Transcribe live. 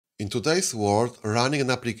In today's world, running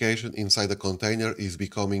an application inside a container is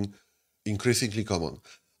becoming increasingly common.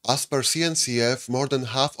 As per CNCF, more than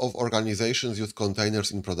half of organizations use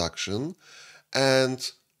containers in production,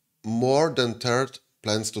 and more than a third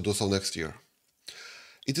plans to do so next year.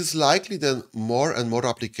 It is likely that more and more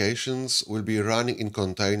applications will be running in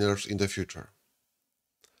containers in the future.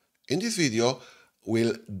 In this video,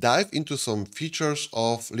 we'll dive into some features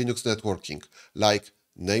of Linux networking, like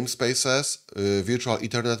namespaces, virtual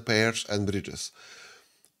Ethernet pairs, and bridges,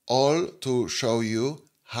 all to show you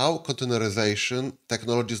how containerization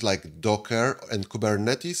technologies like Docker and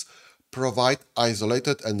Kubernetes provide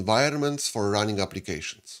isolated environments for running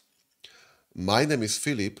applications. My name is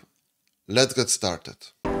Philip. Let's get started.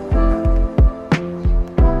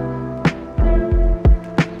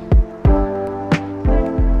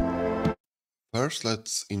 First,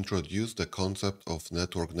 let's introduce the concept of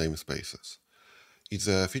network namespaces. It's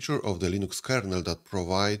a feature of the Linux kernel that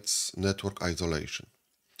provides network isolation.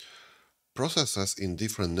 Processes in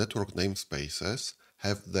different network namespaces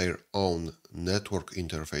have their own network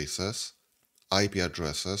interfaces, IP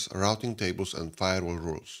addresses, routing tables, and firewall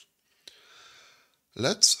rules.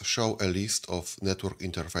 Let's show a list of network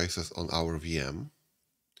interfaces on our VM.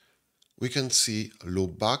 We can see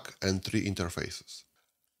loopback and tree interfaces.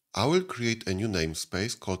 I will create a new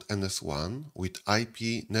namespace called ns1 with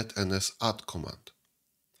IP netns add command.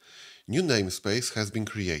 New namespace has been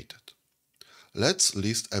created. Let's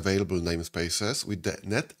list available namespaces with the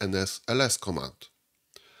netns ls command.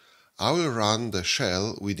 I will run the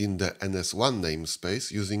shell within the ns1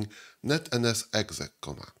 namespace using netns exec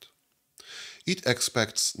command. It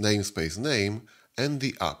expects namespace name and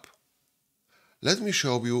the app. Let me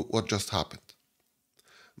show you what just happened.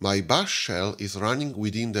 My bash shell is running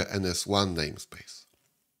within the ns1 namespace.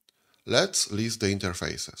 Let's list the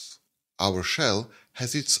interfaces. Our shell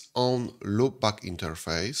has its own loopback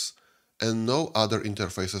interface and no other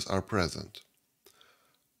interfaces are present.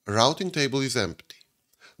 Routing table is empty.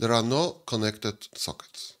 There are no connected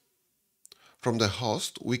sockets. From the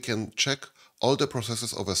host, we can check all the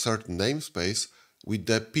processes of a certain namespace with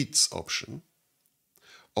the pits option,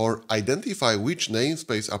 or identify which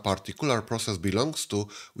namespace a particular process belongs to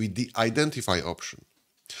with the identify option.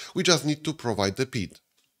 We just need to provide the PID.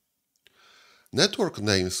 Network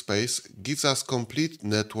namespace gives us complete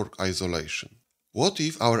network isolation. What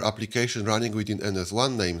if our application running within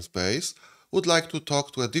ns1 namespace would like to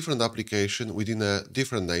talk to a different application within a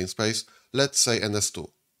different namespace, let's say ns2?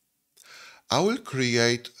 I will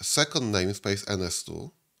create a second namespace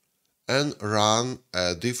ns2 and run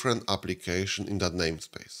a different application in that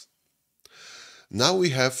namespace. Now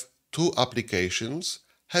we have two applications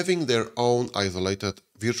having their own isolated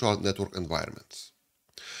virtual network environments.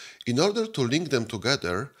 In order to link them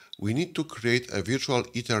together, we need to create a virtual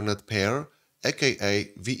Ethernet pair,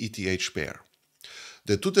 aka veth-pair.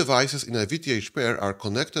 The two devices in a veth-pair are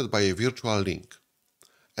connected by a virtual link.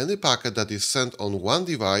 Any packet that is sent on one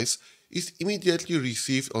device is immediately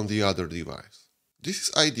received on the other device. This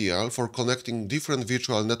is ideal for connecting different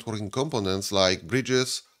virtual networking components like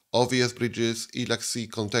bridges, OVS bridges,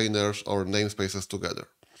 ELAC containers, or namespaces together.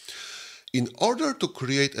 In order to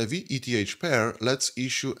create a veth-pair, let's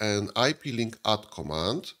issue an IP link add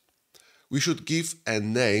command. We should give a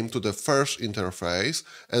name to the first interface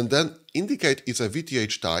and then indicate it's a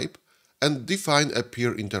vth type and define a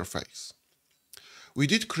peer interface. We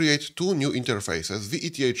did create two new interfaces,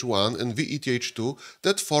 veth1 and veth2,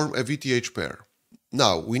 that form a veth-pair.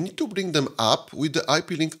 Now, we need to bring them up with the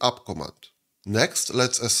IP link up command. Next,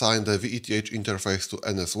 let's assign the veth interface to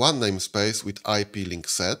ns1 namespace with IP link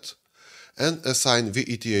set and assign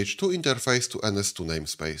veth2 interface to ns2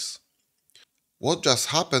 namespace. What just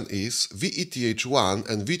happened is veth1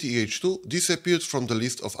 and veth2 disappeared from the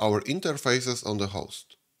list of our interfaces on the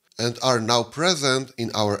host and are now present in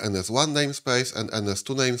our ns1 namespace and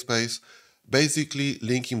ns2 namespace, basically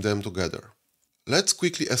linking them together. Let's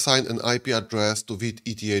quickly assign an IP address to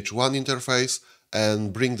veth1 interface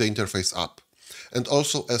and bring the interface up, and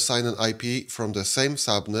also assign an IP from the same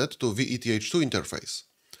subnet to veth2 interface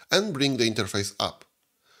and bring the interface up.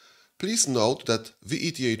 Please note that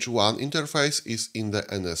veth1 interface is in the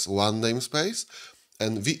ns1 namespace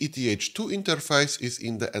and veth2 interface is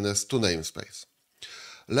in the ns2 namespace.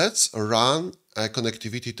 Let's run a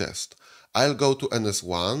connectivity test. I'll go to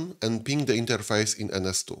ns1 and ping the interface in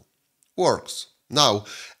ns2. Works. Now,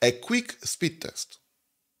 a quick speed test.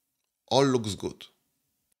 All looks good.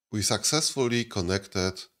 We successfully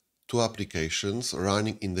connected two applications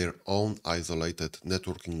running in their own isolated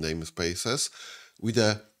networking namespaces with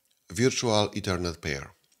a virtual Ethernet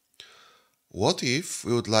pair. What if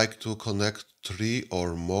we would like to connect 3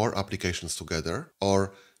 or more applications together,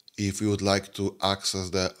 or if we would like to access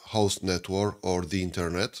the host network or the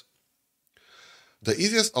internet. The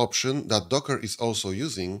easiest option that Docker is also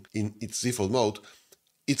using in its default mode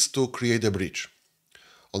is to create a bridge.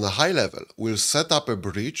 On a high level, we'll set up a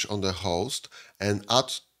bridge on the host and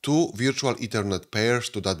add two virtual Ethernet pairs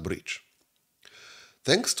to that bridge.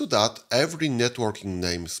 Thanks to that, every networking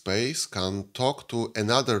namespace can talk to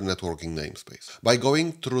another networking namespace by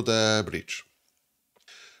going through the bridge.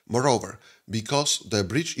 Moreover, because the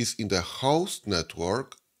bridge is in the host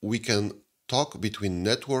network, we can talk between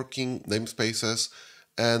networking namespaces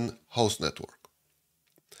and host network.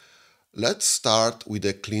 Let's start with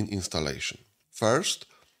a clean installation. First,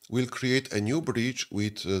 we'll create a new bridge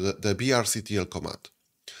with the brctl command.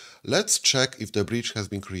 Let's check if the bridge has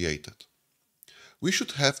been created. We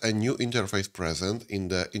should have a new interface present in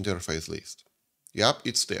the interface list. Yep,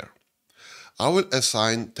 it's there. I will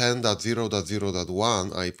assign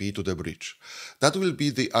 10.0.0.1 IP to the bridge. That will be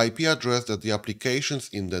the IP address that the applications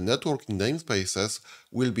in the networking namespaces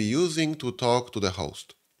will be using to talk to the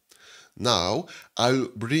host. Now, I'll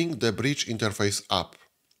bring the bridge interface up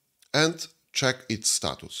and check its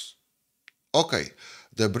status. Okay,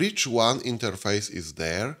 the bridge 1 interface is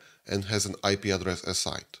there and has an IP address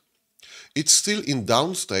assigned. It's still in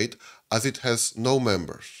down state as it has no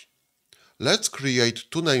members. Let's create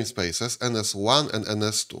two namespaces, ns1 and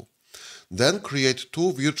ns2. Then create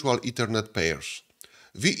two virtual Ethernet pairs,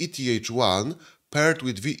 veth1 paired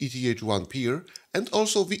with veth1 peer and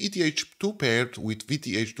also veth2 paired with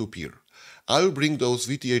veth2 peer. I'll bring those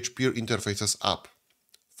vth peer interfaces up.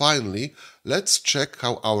 Finally, let's check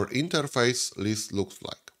how our interface list looks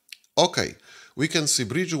like. Okay, we can see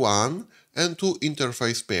bridge 1 and two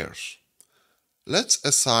interface pairs. Let's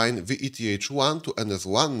assign veth1 to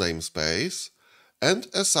ns1 namespace and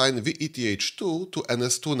assign veth2 to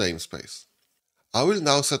ns2 namespace. I will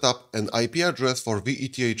now set up an IP address for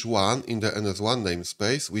veth1 in the ns1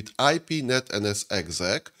 namespace with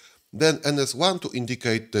ipnetnsexec, then ns1 to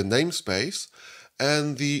indicate the namespace,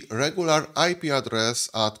 and the regular IP address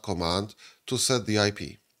add command to set the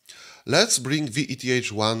IP. Let's bring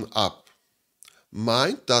veth1 up.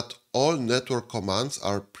 Mind that all network commands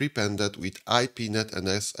are prepended with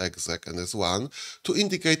ipnetnsexec ns1 to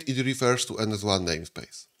indicate it refers to ns1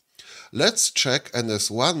 namespace. Let's check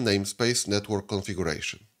ns1 namespace network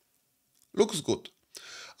configuration. Looks good.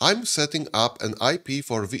 I'm setting up an IP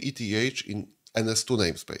for veth in ns2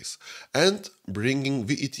 namespace and bringing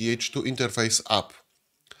veth2 interface up.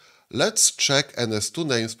 Let's check ns2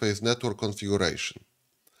 namespace network configuration.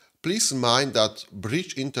 Please mind that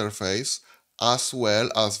bridge interface as well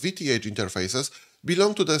as vth interfaces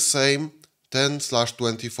belong to the same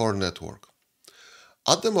 10/24 network.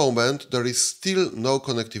 At the moment, there is still no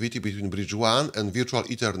connectivity between bridge 1 and virtual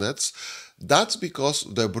Ethernets. That's because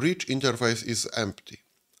the bridge interface is empty,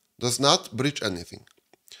 does not bridge anything.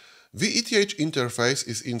 veth interface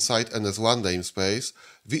is inside ns1 namespace,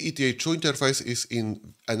 veth2 interface is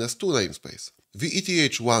in ns2 namespace.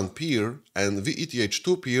 veth1 peer and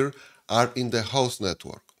veth2 peer are in the host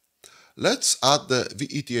network. Let's add the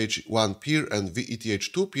veth1 peer and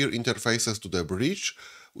veth2 peer interfaces to the bridge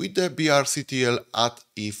with the brctl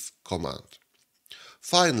add-if command.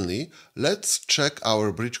 Finally, let's check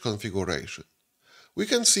our bridge configuration. We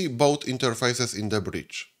can see both interfaces in the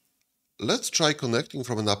bridge. Let's try connecting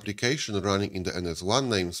from an application running in the ns1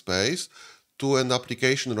 namespace to an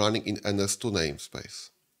application running in ns2 namespace.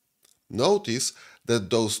 Notice that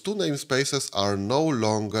those two namespaces are no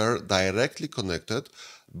longer directly connected,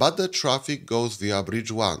 but the traffic goes via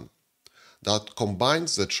bridge 1. That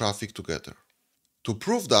combines the traffic together. To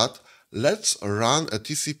prove that, let's run a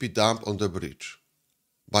TCP dump on the bridge.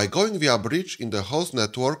 By going via bridge in the host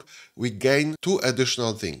network, we gain two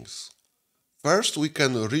additional things. First, we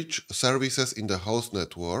can reach services in the host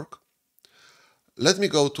network. Let me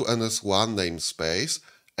go to ns1 namespace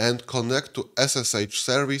and connect to SSH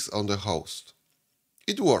service on the host.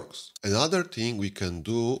 It works. Another thing we can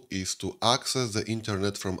do is to access the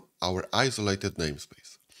internet from our isolated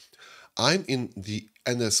namespace. I'm in the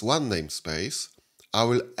ns1 namespace. I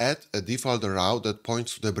will add a default route that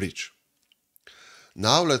points to the bridge.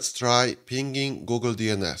 Now let's try pinging Google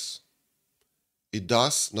DNS. It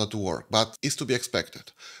does not work, but is to be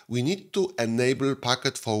expected. We need to enable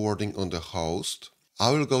packet forwarding on the host.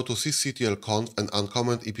 I will go to sysctl-conf and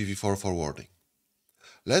uncomment IPv4 forwarding.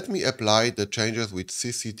 Let me apply the changes with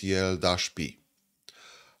sysctl-p.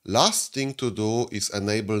 Last thing to do is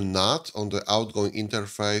enable NAT on the outgoing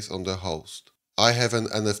interface on the host. I have an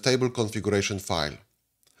nftable configuration file.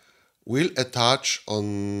 We'll attach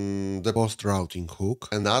on the post routing hook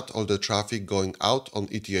and add all the traffic going out on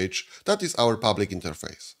ETH, that is our public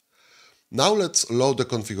interface. Now let's load the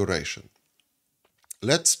configuration.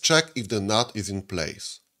 Let's check if the NAT is in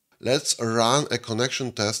place. Let's run a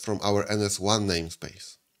connection test from our NS1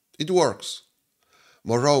 namespace. It works.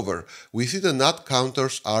 Moreover, we see the NAT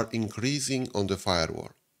counters are increasing on the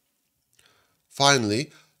firewall.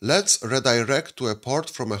 Finally, let's redirect to a port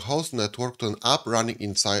from a host network to an app running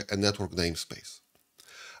inside a network namespace.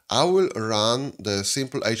 I will run the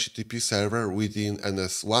simple HTTP server within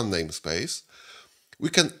NS1 namespace. We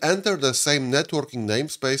can enter the same networking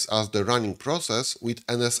namespace as the running process with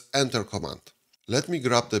ns-enter command. Let me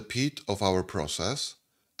grab the PID of our process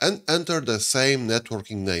and enter the same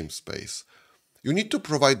networking namespace. You need to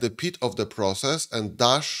provide the PID of the process and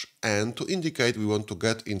 -n to indicate we want to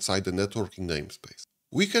get inside the networking namespace.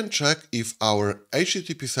 We can check if our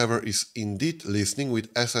HTTP server is indeed listening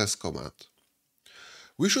with ss command.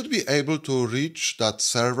 We should be able to reach that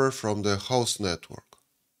server from the host network.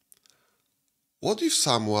 What if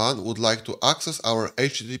someone would like to access our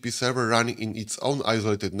HTTP server running in its own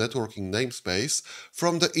isolated networking namespace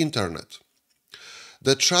from the internet?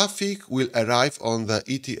 The traffic will arrive on the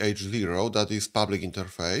ETH0, that is public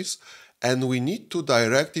interface, and we need to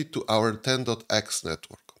direct it to our 10.x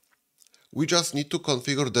network. We just need to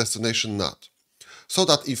configure destination NAT, so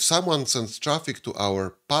that if someone sends traffic to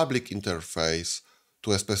our public interface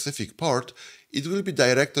to a specific port, it will be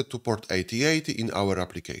directed to port 8080 in our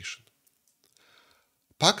application.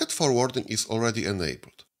 Packet forwarding is already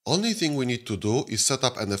enabled. Only thing we need to do is set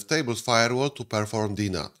up an ftables firewall to perform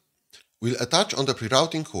DNAT. We'll attach on the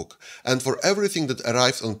pre-routing hook, and for everything that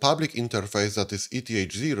arrives on public interface, that is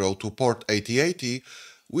ETH0 to port 8080,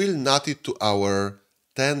 we'll NAT it to our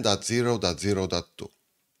 10.0.0.2.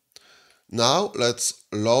 Now let's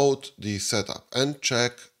load the setup and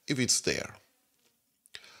check if it's there.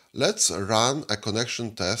 Let's run a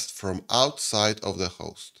connection test from outside of the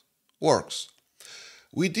host. Works.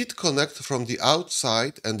 We did connect from the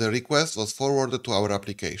outside and the request was forwarded to our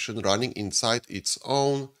application running inside its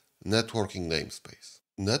own networking namespace.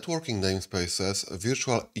 Networking namespaces,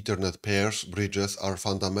 virtual Ethernet pairs, bridges are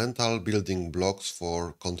fundamental building blocks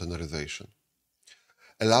for containerization,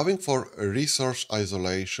 allowing for resource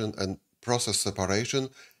isolation and process separation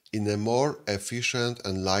in a more efficient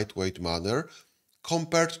and lightweight manner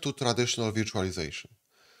compared to traditional virtualization.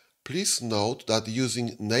 Please note that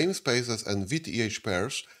using namespaces and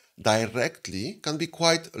veth-pairs directly can be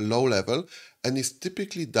quite low level and is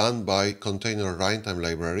typically done by container runtime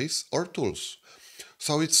libraries or tools.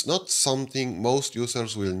 So it's not something most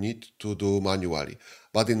users will need to do manually,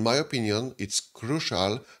 but in my opinion, it's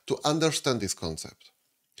crucial to understand this concept.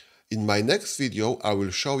 In my next video, I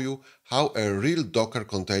will show you how a real Docker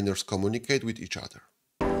containers communicate with each other.